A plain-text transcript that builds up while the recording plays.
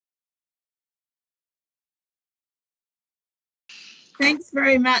Thanks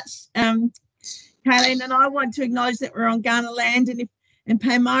very much, Kayleen. And I want to acknowledge that we're on Kaurna land and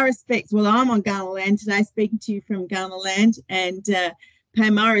pay my respects. Well, I'm on Kaurna land today, speaking to you from Kaurna land, and pay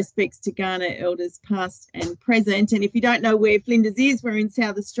my respects to Kaurna elders past and present. And if you don't know where Flinders is, we're in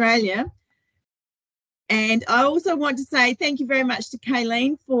South Australia. And I also want to say thank you very much to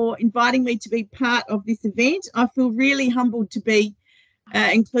Kayleen for inviting me to be part of this event. I feel really humbled to be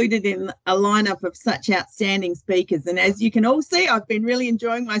included in a lineup of such outstanding speakers. And as you can all see, I've been really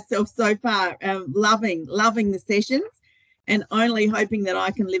enjoying myself so far, loving the sessions, and only hoping that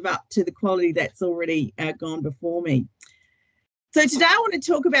I can live up to the quality that's already gone before me. So today I want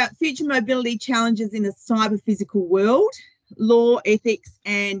to talk about future mobility challenges in a cyber-physical world, law, ethics,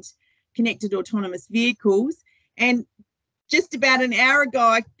 and connected autonomous vehicles. And just about an hour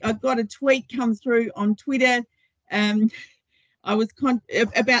ago, I got a tweet come through on Twitter. I was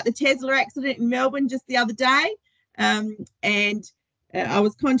about the Tesla accident in Melbourne just the other day, and I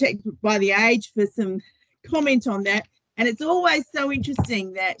was contacted by The Age for some comment on that. And it's always so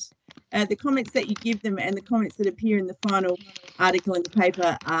interesting that the comments that you give them and the comments that appear in the final article in the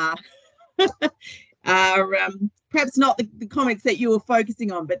paper are perhaps not the comments that you were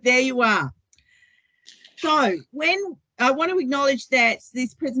focusing on, but there you are. So when I want to acknowledge that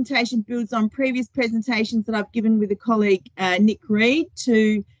this presentation builds on previous presentations that I've given with a colleague, Nick Reid,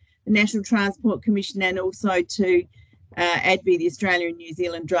 to the National Transport Commission and also to ADVI, the Australia and New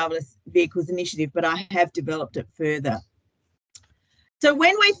Zealand Driverless Vehicles Initiative, but I have developed it further. So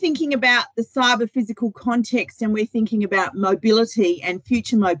when we're thinking about the cyber physical context and we're thinking about mobility and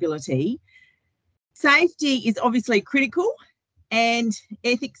future mobility, safety is obviously critical and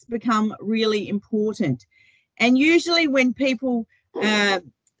ethics become really important. And usually when people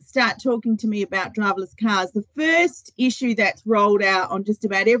start talking to me about driverless cars, the first issue that's rolled out on just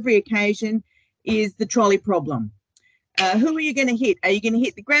about every occasion is the trolley problem. Who are you going to hit? Are you going to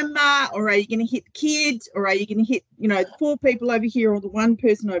hit the grandma, or are you going to hit the kids, or are you going to hit, you know, the 4 people over here or the 1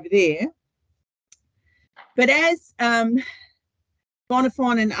 person over there? But as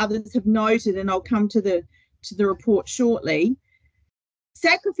Bonifon and others have noted, and I'll come to the report shortly,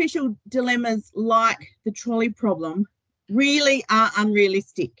 sacrificial dilemmas like the trolley problem really are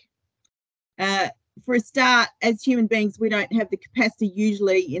unrealistic. For a start, as human beings, we don't have the capacity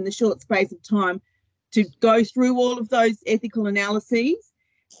usually in the short space of time to go through all of those ethical analyses.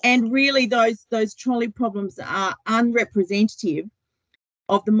 And really those trolley problems are unrepresentative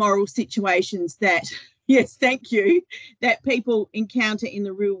of the moral situations that, yes, thank you, that people encounter in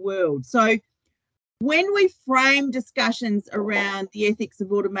the real world. So when we frame discussions around the ethics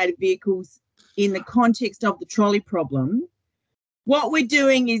of automated vehicles in the context of the trolley problem, what we're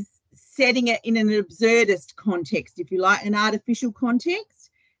doing is setting it in an absurdist context, if you like, an artificial context,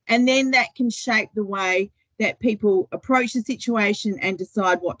 and then that can shape the way that people approach the situation and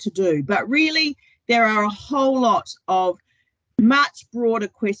decide what to do. But really, there are a whole lot of much broader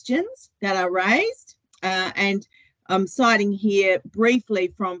questions that are raised, and I'm citing here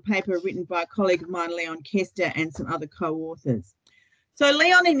briefly from a paper written by a colleague of mine, Leon Kester, and some other co-authors. So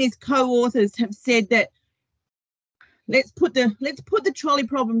Leon and his co-authors have said that let's put the trolley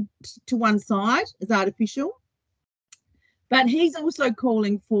problem to one side as artificial, but he's also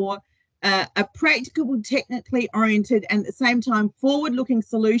calling for a practicable, technically oriented, and at the same time forward-looking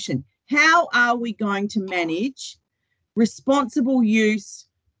solution. How are we going to manage responsible use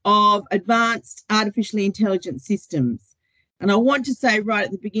of advanced artificially intelligent systems? And I want to say right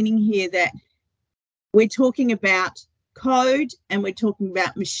at the beginning here that we're talking about code and we're talking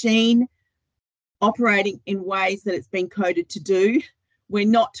about machine operating in ways that it's been coded to do. We're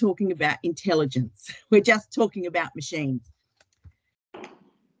not talking about intelligence. We're just talking about machines.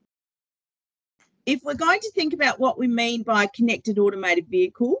 If we're going to think about what we mean by connected automated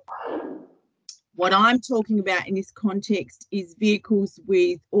vehicle, what I'm talking about in this context is vehicles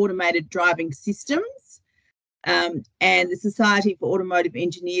with automated driving systems. And the Society for Automotive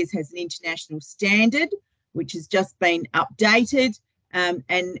Engineers has an international standard, which has just been updated.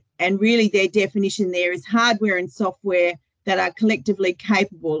 And really their definition there is hardware and software that are collectively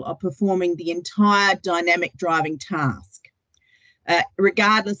capable of performing the entire dynamic driving task,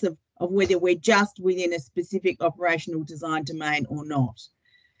 regardless of whether we're just within a specific operational design domain or not,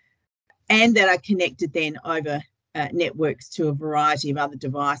 and that are connected then over networks to a variety of other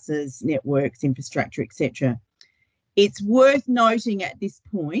devices, networks, infrastructure, etc. It's worth noting at this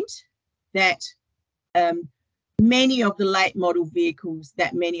point that many of the late model vehicles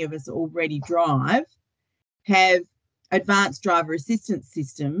that many of us already drive have advanced driver assistance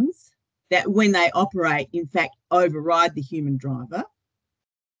systems that when they operate, in fact, override the human driver.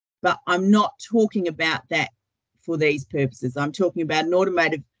 But I'm not talking about that for these purposes. I'm talking about an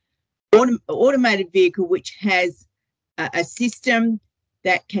automated vehicle which has a system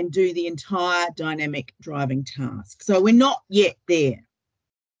that can do the entire dynamic driving task. So we're not yet there.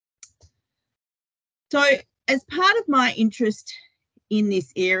 So as part of my interest in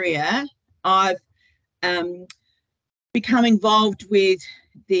this area, I've become involved with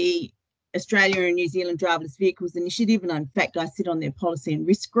the Australia and New Zealand Driverless Vehicles Initiative, and in fact I sit on their policy and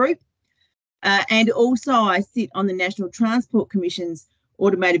risk group. And also I sit on the National Transport Commission's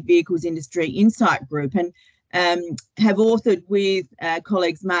Automated Vehicles Industry Insight Group, and have authored with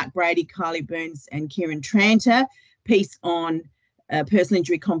colleagues Mark Brady, Kylie Burns and Kieran Tranter piece on personal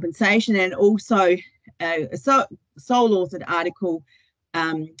injury compensation, and also a sole authored article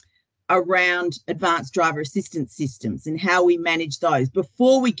around advanced driver assistance systems and how we manage those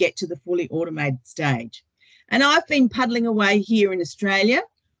before we get to the fully automated stage. And I've been puddling away here in Australia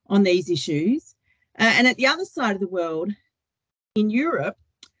on these issues. And at the other side of the world, in Europe,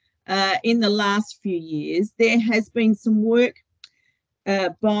 in the last few years, there has been some work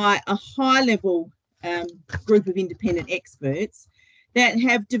by a high-level group of independent experts that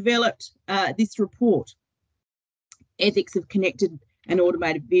have developed this report, Ethics of Connected and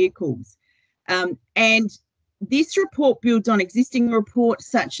Automated Vehicles. And this report builds on existing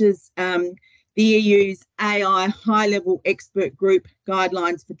reports such as the EU's AI High-Level Expert Group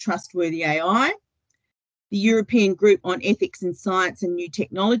Guidelines for Trustworthy AI, the European Group on Ethics in Science and New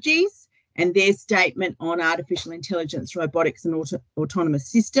Technologies, and their statement on artificial intelligence, robotics and autonomous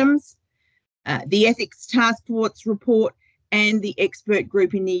systems, the Ethics Task Force report, and the expert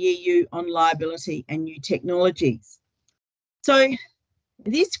group in the EU on liability and new technologies. So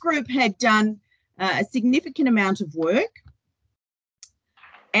this group had done a significant amount of work,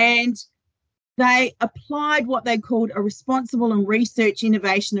 and they applied what they called a responsible and research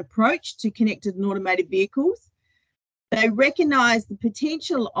innovation approach to connected and automated vehicles. They recognised the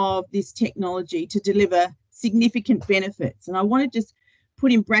potential of this technology to deliver significant benefits. And I want to just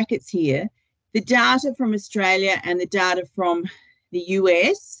put in brackets here, the data from Australia and the data from the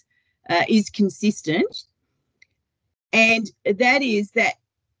US is consistent. And that is that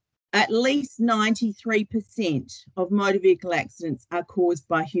at least 93% of motor vehicle accidents are caused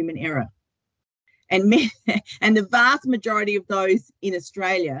by human error. And the vast majority of those in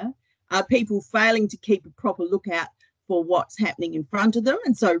Australia are people failing to keep a proper lookout for what's happening in front of them,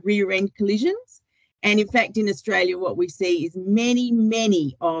 and so rear-end collisions. And in fact, in Australia, what we see is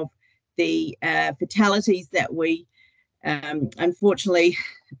many of the fatalities that we unfortunately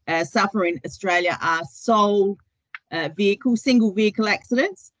suffer in Australia are single vehicle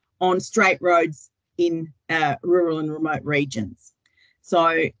accidents on straight roads in rural and remote regions.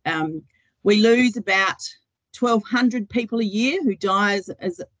 So we lose about 1,200 people a year who die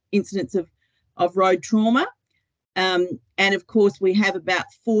as incidents of road trauma. And of course, we have about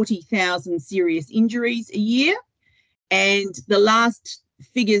 40,000 serious injuries a year. And the last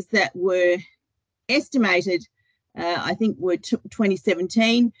figures that were estimated, I think, were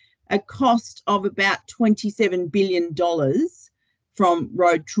 2017, a cost of about $27 billion from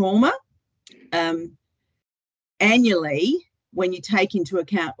road trauma annually, when you take into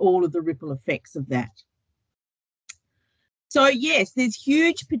account all of the ripple effects of that. So yes, there's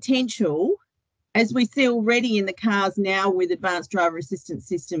huge potential, as we see already in the cars now with advanced driver assistance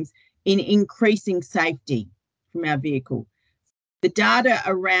systems, in increasing safety from our vehicle. The data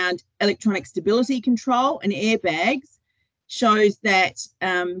around electronic stability control and airbags shows that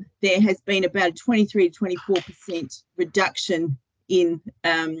there has been about a 23 to 24% reduction in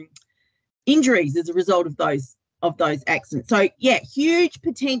injuries as a result of those accidents. So yeah, huge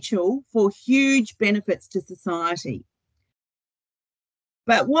potential for huge benefits to society.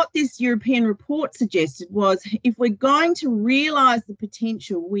 But what this European report suggested was, if we're going to realise the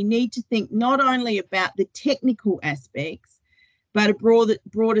potential, we need to think not only about the technical aspects, but a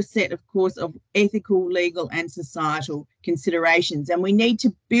broader set, of course, of ethical, legal and societal considerations. And we need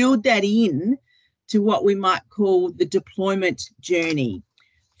to build that in to what we might call the deployment journey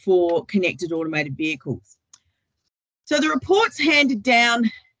for connected automated vehicles. So the report's handed down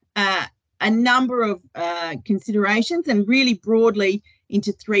a number of considerations, and really broadly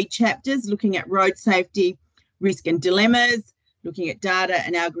into 3 chapters, looking at road safety, risk and dilemmas, looking at data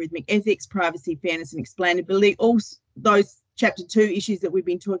and algorithmic ethics, privacy, fairness and explainability, all those chapter 2 issues that we've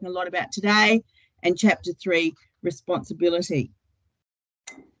been talking a lot about today, and chapter 3, responsibility.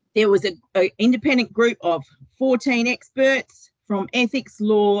 There was an independent group of 14 experts from ethics,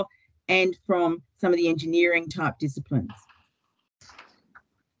 law, and from some of the engineering type disciplines.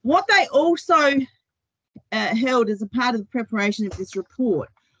 What they also held as a part of the preparation of this report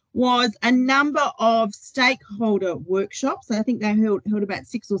was a number of stakeholder workshops. I think they held about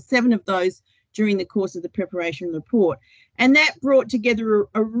 6 or 7 of those during the course of the preparation of the report. And that brought together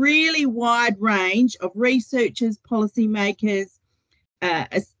a really wide range of researchers, policymakers,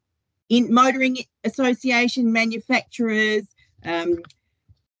 in motoring association, manufacturers,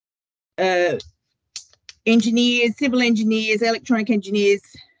 engineers, civil engineers, electronic engineers,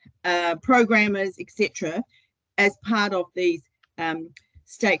 programmers, etc., as part of these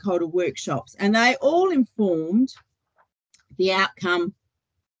stakeholder workshops. And they all informed the outcome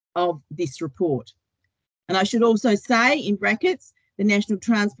of this report. And I should also say, in brackets, the National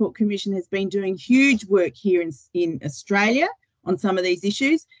Transport Commission has been doing huge work here in Australia on some of these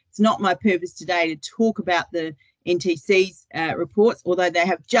issues. It's not my purpose today to talk about the NTC's reports, although they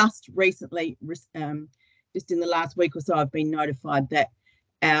have just recently, just in the last week or so, I've been notified that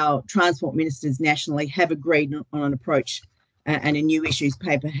our transport ministers nationally have agreed on an approach, and a new issues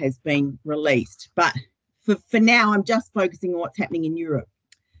paper has been released. But for now, I'm just focusing on what's happening in Europe.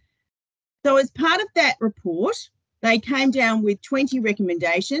 So as part of that report, they came down with 20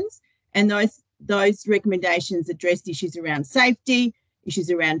 recommendations, and those recommendations addressed issues around safety, issues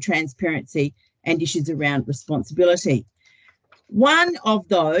around transparency, and issues around responsibility. One of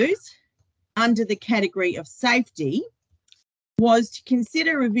those, under the category of safety, was to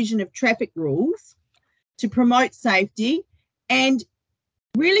consider revision of traffic rules to promote safety and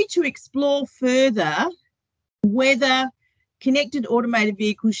really to explore further whether connected automated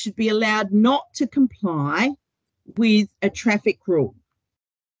vehicles should be allowed not to comply with a traffic rule.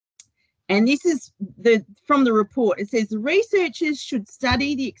 And this is from the report. It says the researchers should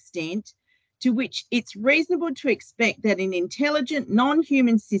study the extent to which it's reasonable to expect that an intelligent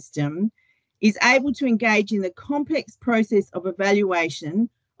non-human system is able to engage in the complex process of evaluation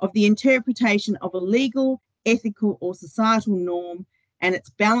of the interpretation of a legal, ethical, or societal norm and its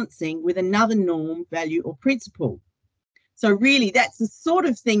balancing with another norm, value, or principle. So really, that's the sort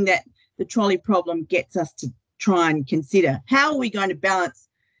of thing that the trolley problem gets us to try and consider. How are we going to balance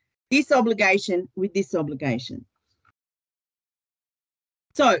this obligation with this obligation?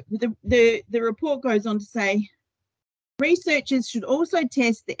 So the report goes on to say, researchers should also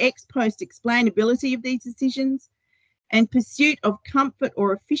test the ex post explainability of these decisions, and pursuit of comfort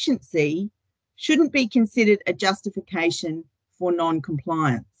or efficiency shouldn't be considered a justification for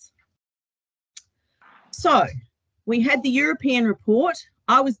non-compliance. So we had the European report.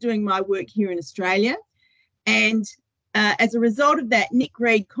 I was doing my work here in Australia, and as a result of that, Nick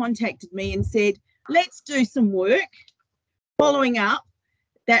Reed contacted me and said, let's do some work following up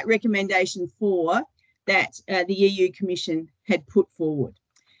that recommendation 4 that the EU Commission had put forward.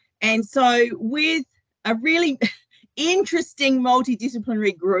 And so with a really interesting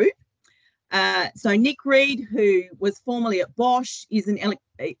multidisciplinary group, so Nick Reed, who was formerly at Bosch, is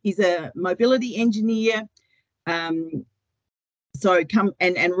a mobility engineer, and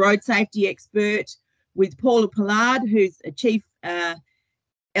road safety expert, with Paula Pollard, who's a chief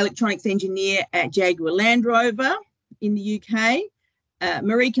electronics engineer at Jaguar Land Rover in the UK,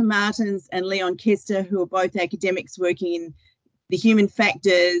 Marika Martins and Leon Kester, who are both academics working in the human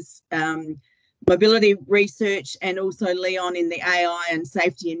factors, mobility research, and also Leon in the AI and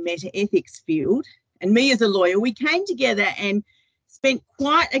safety and meta-ethics field. And me as a lawyer, we came together and spent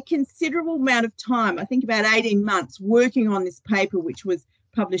quite a considerable amount of time, I think about 18 months, working on this paper, which was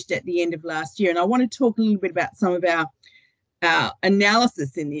published at the end of last year. And I want to talk a little bit about some of our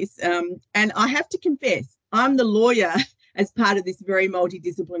analysis in this. And I have to confess, I'm the lawyer as part of this very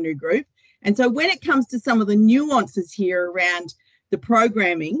multidisciplinary group. And so when it comes to some of the nuances here around the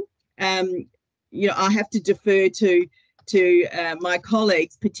programming, I have to defer to my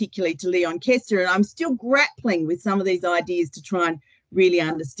colleagues, particularly to Leon Kester, and I'm still grappling with some of these ideas to try and really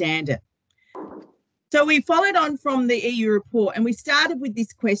understand it. So we followed on from the EU report, and we started with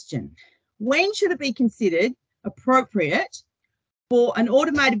this question: when should it be considered appropriate for an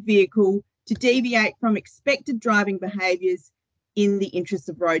automated vehicle to deviate from expected driving behaviours in the interests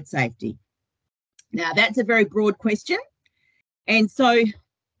of road safety? Now, that's a very broad question. And so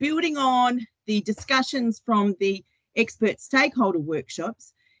building on the discussions from the expert stakeholder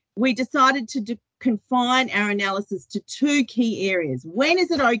workshops, we decided to confine our analysis to 2 key areas. When is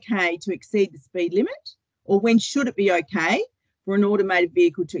it okay to exceed the speed limit, or when should it be okay for an automated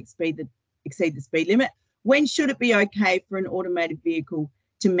vehicle to exceed the speed limit? When should it be okay for an automated vehicle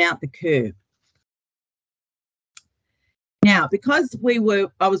to mount the curb? Now, because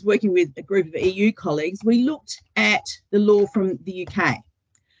I was working with a group of EU colleagues, we looked at the law from the UK.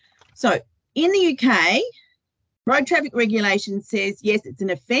 So in the UK, road traffic regulation says, yes, it's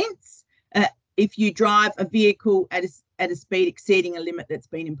an offence if you drive a vehicle at at a speed exceeding a limit that's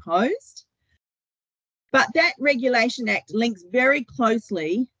been imposed. But that Regulation Act links very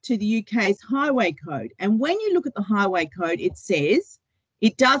closely to the UK's Highway Code. And when you look at the Highway Code, it says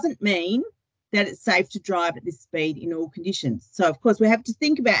it doesn't mean that it's safe to drive at this speed in all conditions. So, of course, we have to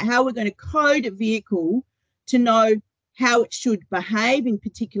think about how we're going to code a vehicle to know how it should behave in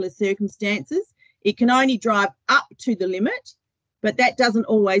particular circumstances. It can only drive up to the limit, but that doesn't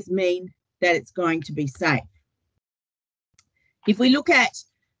always mean that it's going to be safe. If we look at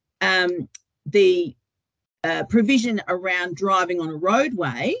the provision around driving on a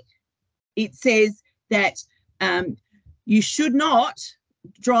roadway, it says that you should not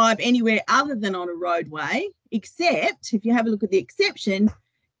drive anywhere other than on a roadway, except, if you have a look at the exception,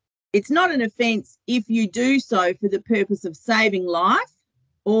 it's not an offence if you do so for the purpose of saving life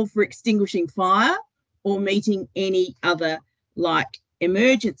or for extinguishing fire or meeting any other like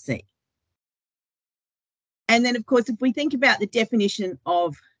emergency. And then, of course, if we think about the definition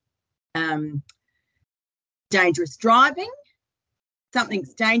of dangerous driving,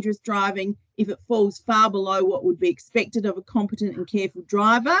 something's dangerous driving if it falls far below what would be expected of a competent and careful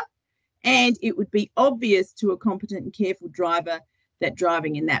driver, and it would be obvious to a competent and careful driver that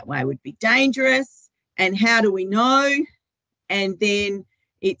driving in that way would be dangerous. And how do we know? And then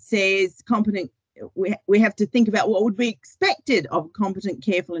it says competent, we have to think about what would be expected of a competent,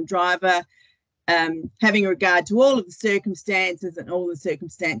 careful and driver, having regard to all of the circumstances and all the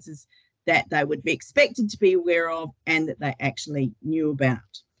circumstances that they would be expected to be aware of and that they actually knew about.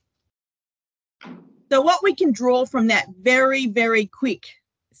 So what we can draw from that very, very quick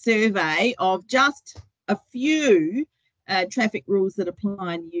survey of just a few traffic rules that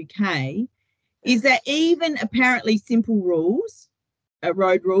apply in the UK is that even apparently simple rules,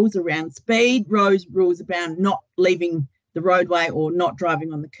 road rules around speed, road rules about not leaving the roadway or not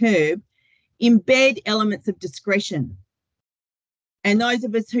driving on the curb, embed elements of discretion. And those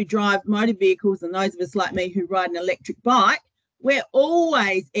of us who drive motor vehicles and those of us like me who ride an electric bike, we're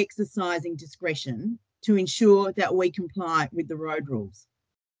always exercising discretion to ensure that we comply with the road rules.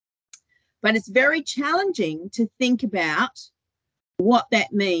 But it's very challenging to think about what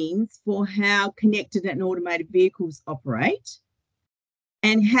that means for how connected and automated vehicles operate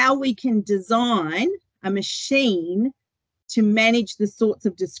and how we can design a machine to manage the sorts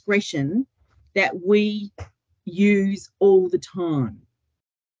of discretion that we use all the time.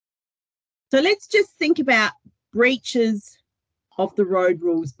 So let's just think about breaches of the road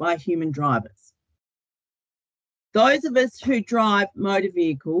rules by human drivers. Those of us who drive motor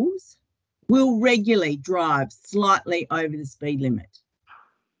vehicles will regularly drive slightly over the speed limit,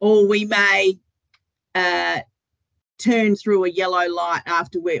 or we may turn through a yellow light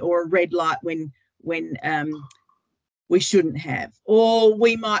or a red light when we shouldn't have, or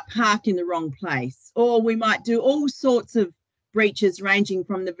we might park in the wrong place, or we might do all sorts of breaches ranging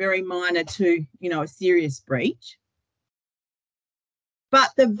from the very minor to, a serious breach.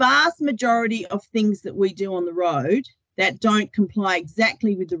 But the vast majority of things that we do on the road that don't comply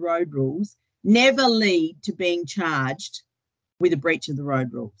exactly with the road rules never lead to being charged with a breach of the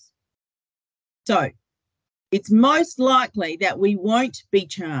road rules. So it's most likely that we won't be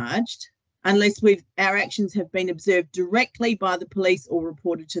charged unless our actions have been observed directly by the police or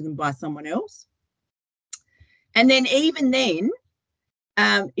reported to them by someone else. And then even then,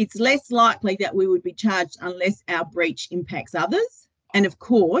 it's less likely that we would be charged unless our breach impacts others. And of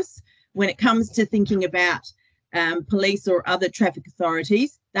course, when it comes to thinking about police or other traffic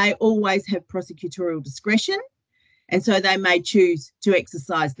authorities, they always have prosecutorial discretion. And so they may choose to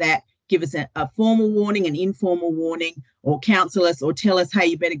exercise that, give us a formal warning, an informal warning, or counsel us or tell us, hey,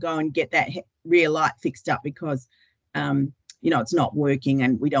 you better go and get that rear light fixed up because, it's not working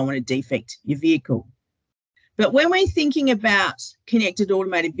and we don't want to defect your vehicle. But when we're thinking about connected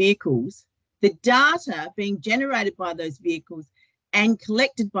automated vehicles, the data being generated by those vehicles and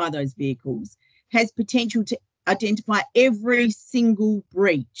collected by those vehicles has potential to identify every single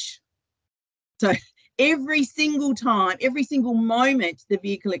breach. So every single time, every single moment the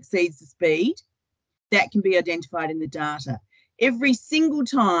vehicle exceeds the speed, that can be identified in the data. Every single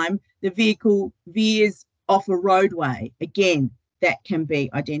time the vehicle veers off a roadway, again, that can be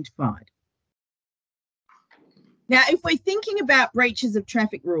identified. Now, if we're thinking about breaches of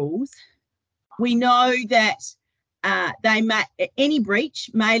traffic rules, we know that any breach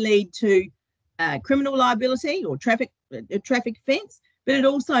may lead to criminal liability or traffic offence, but it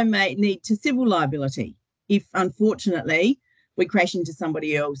also may lead to civil liability if, unfortunately, we crash into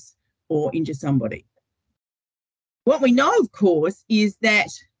somebody else or injure somebody. What we know, of course, is that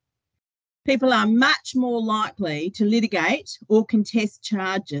people are much more likely to litigate or contest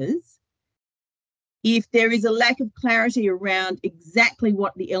charges if there is a lack of clarity around exactly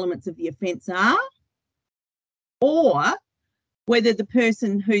what the elements of the offence are, or whether the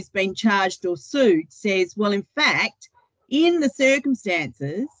person who's been charged or sued says, well, in fact, in the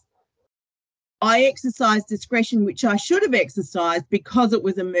circumstances, I exercised discretion which I should have exercised because it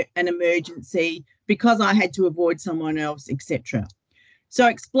was an emergency, because I had to avoid someone else, etc.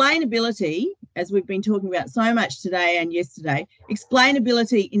 So explainability, as we've been talking about so much today and yesterday,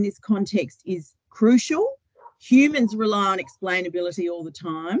 explainability in this context is crucial. Humans rely on explainability all the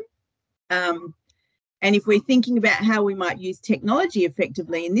time. And if we're thinking about how we might use technology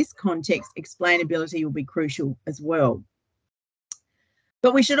effectively in this context, explainability will be crucial as well.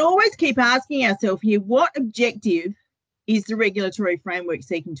 But we should always keep asking ourselves here, what objective is the regulatory framework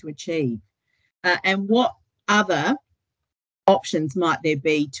seeking to achieve? And what other options might there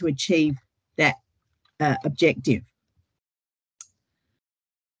be to achieve that objective?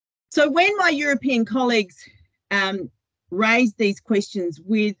 So when my European colleagues raised these questions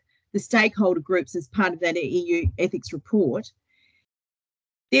with the stakeholder groups as part of that EU ethics report,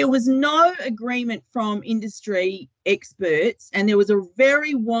 there was no agreement from industry experts, and there was a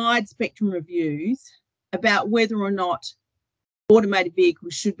very wide spectrum of views about whether or not automated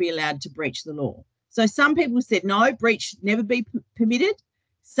vehicles should be allowed to breach the law. So some people said no, breach should never be permitted.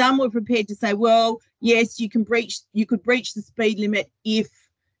 Some were prepared to say, well, yes, you could breach the speed limit if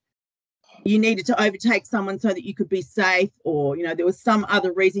you needed to overtake someone so that you could be safe, or there was some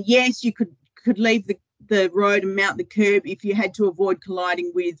other reason. Yes, you could leave the road and mount the curb if you had to avoid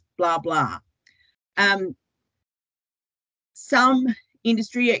colliding with blah blah. Some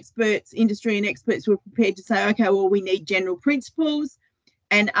industry and experts were prepared to say, okay, well, we need general principles,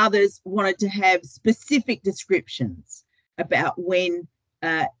 and others wanted to have specific descriptions about when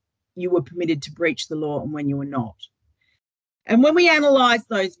you were permitted to breach the law and when you were not. And when we analysed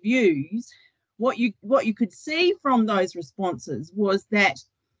those views, what you could see from those responses was that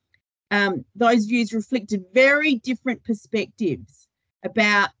those views reflected very different perspectives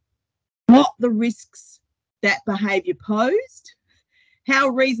about what the risks that behaviour posed, how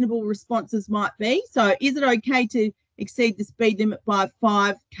reasonable responses might be. So is it okay to exceed the speed limit by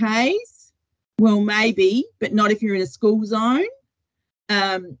 5 k's? Well, maybe, but not if you're in a school zone.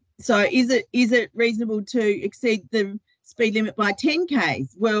 So is it reasonable to exceed the speed limit by 10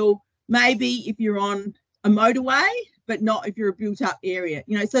 k's? Well, maybe if you're on a motorway, but not if you're a built-up area.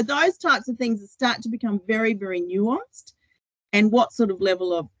 So those types of things start to become very, very nuanced. And what sort of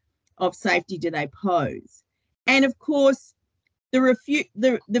level of safety do they pose? And of course,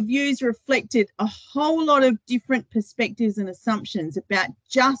 the views reflected a whole lot of different perspectives and assumptions about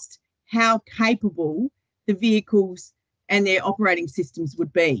just how capable the vehicles and their operating systems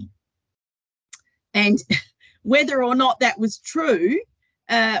would be. And whether or not that was true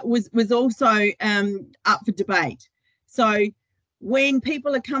was also up for debate. So when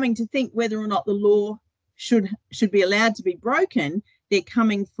people are coming to think whether or not the law should be allowed to be broken, they're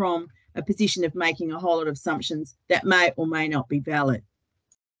coming from a position of making a whole lot of assumptions that may or may not be valid.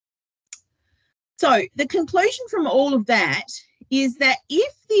 So the conclusion from all of that is that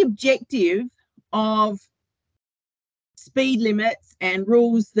if the objective of speed limits and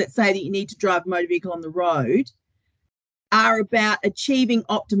rules that say that you need to drive a motor vehicle on the road are about achieving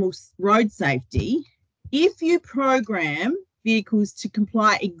optimal road safety, if you program vehicles to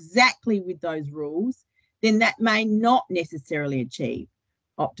comply exactly with those rules, then that may not necessarily achieve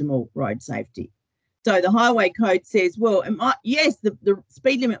optimal road safety. So the highway code says, well, yes, the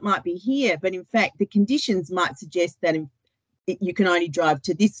speed limit might be here, but in fact the conditions might suggest that you can only drive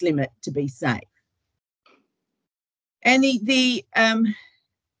to this limit to be safe. And the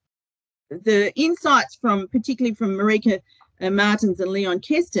insights particularly from Marika Martins and Leon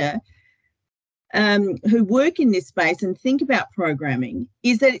Kester, who work in this space and think about programming,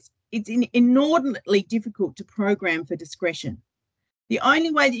 is that it's inordinately difficult to program for discretion. The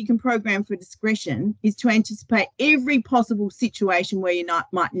only way that you can program for discretion is to anticipate every possible situation where you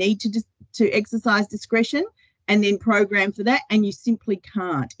might need to exercise discretion and then program for that, and you simply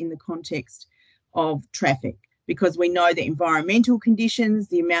can't in the context of traffic, because we know that environmental conditions,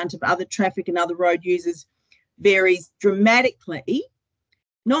 the amount of other traffic and other road users varies dramatically,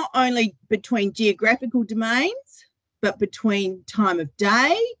 not only between geographical domains, but between time of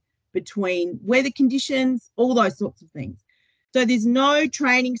day, between weather conditions, all those sorts of things. So there's no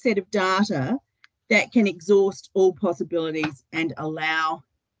training set of data that can exhaust all possibilities and allow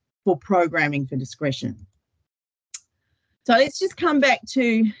for programming for discretion. So let's just come back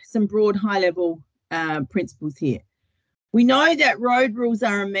to some broad high-level principles here. We know that road rules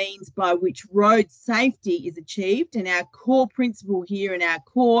are a means by which road safety is achieved, and our core principle here and our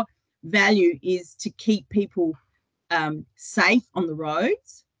core value is to keep people safe on the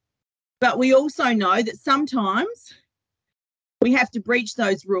roads. But we also know that sometimes we have to breach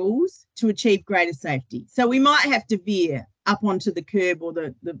those rules to achieve greater safety. So we might have to veer up onto the curb or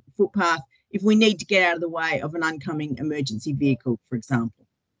the footpath if we need to get out of the way of an oncoming emergency vehicle, for example.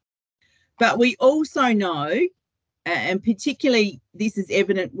 But we also know, and particularly this is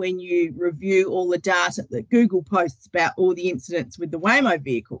evident when you review all the data that Google posts about all the incidents with the Waymo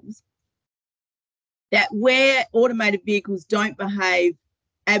vehicles, that where automated vehicles don't behave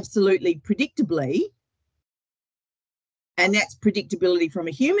absolutely predictably, and that's predictability from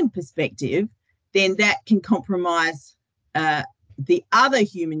a human perspective, then that can compromise the other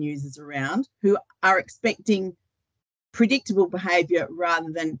human users around who are expecting predictable behaviour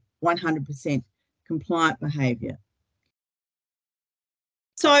rather than 100% compliant behaviour.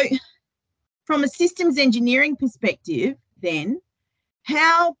 So from a systems engineering perspective, then,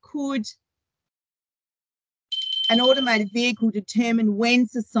 how could an automated vehicle determine when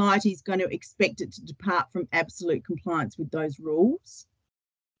society is going to expect it to depart from absolute compliance with those rules?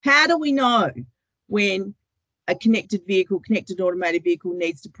 How do we know when a connected automated vehicle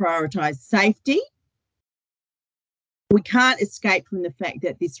needs to prioritise safety? We can't escape from the fact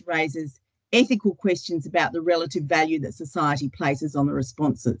that this raises ethical questions about the relative value that society places on the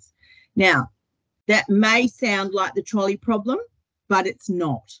responses. Now, that may sound like the trolley problem, but it's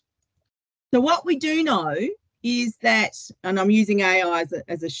not. So what we do know is that, and I'm using AI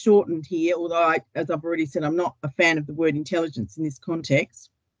as a shortened here, although as I've already said, I'm not a fan of the word intelligence in this context.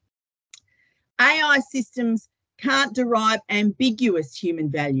 AI systems can't derive ambiguous human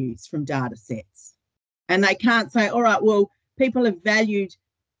values from data sets. And they can't say, all right, well, people have valued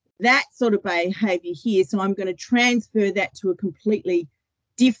that sort of behaviour here, so I'm going to transfer that to a completely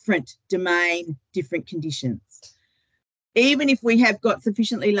different domain, different conditions. Even if we have got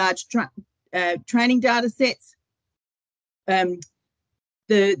sufficiently large training data sets,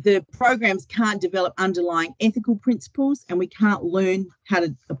 the programs can't develop underlying ethical principles, and we can't learn how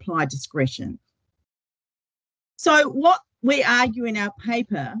to apply discretion. So what we argue in our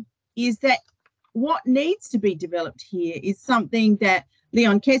paper is that what needs to be developed here is something that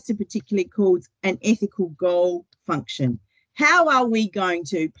Leon Kester particularly calls an ethical goal function. How are we going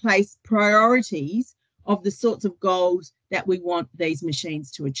to place priorities of the sorts of goals that we want these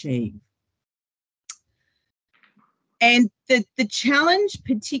machines to achieve? And the challenge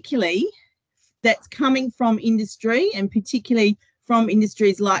particularly that's coming from industry, and particularly from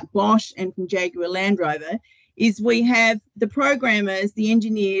industries like Bosch and from Jaguar Land Rover, is we have the programmers, the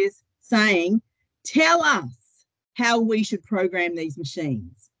engineers saying, tell us how we should program these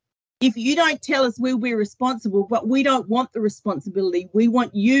machines. If you don't tell us, we'll be responsible, but we don't want the responsibility. We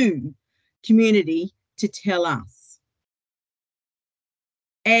want you, community, to tell us.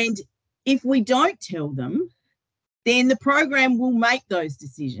 And if we don't tell them, then the program will make those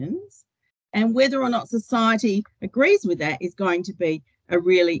decisions. And whether or not society agrees with that is going to be a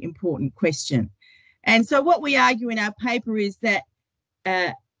really important question. And so what we argue in our paper is that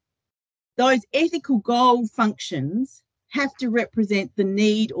those ethical goal functions have to represent the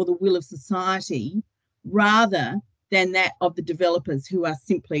need or the will of society rather than that of the developers who are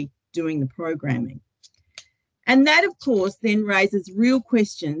simply doing the programming. And that, of course, then raises real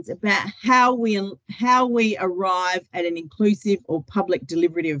questions about how we arrive at an inclusive or public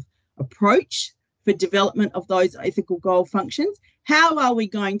deliberative approach for development of those ethical goal functions. How are we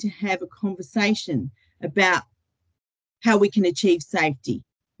going to have a conversation about how we can achieve safety?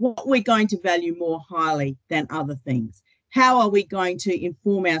 What we're going to value more highly than other things? How are we going to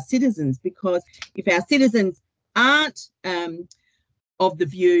inform our citizens? Because if our citizens aren't of the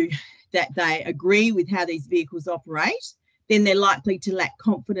view that they agree with how these vehicles operate, then they're likely to lack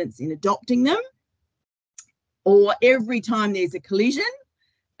confidence in adopting them. Or every time there's a collision,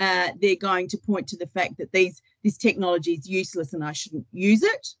 they're going to point to the fact that this technology is useless and I shouldn't use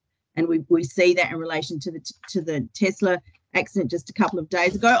it. And we see that in relation to the Tesla accident just a couple of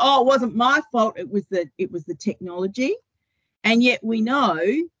days ago. Oh, it wasn't my fault. It was the technology. And yet we know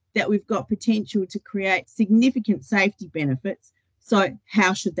that we've got potential to create significant safety benefits. So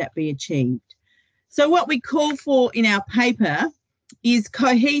how should that be achieved? So what we call for in our paper is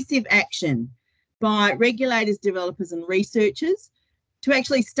cohesive action by regulators, developers and researchers to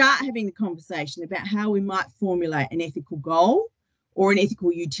actually start having the conversation about how we might formulate an ethical goal or an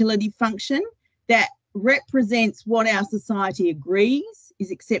ethical utility function that represents what our society agrees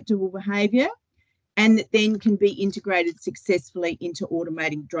is acceptable behaviour, and that then can be integrated successfully into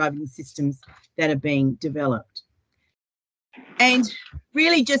automating driving systems that are being developed. And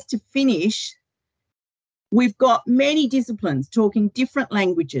really, just to finish, We've got many disciplines talking different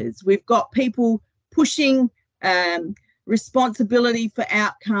languages. We've got people pushing responsibility for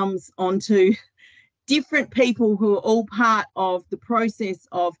outcomes onto different people who are all part of the process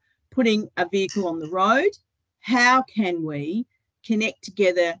of putting a vehicle on the road. How can we connect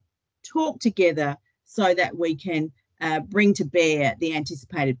together, talk together, so that we can bring to bear the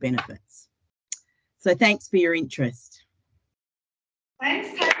anticipated benefits? So thanks for your interest.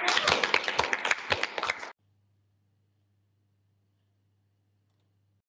 Thanks,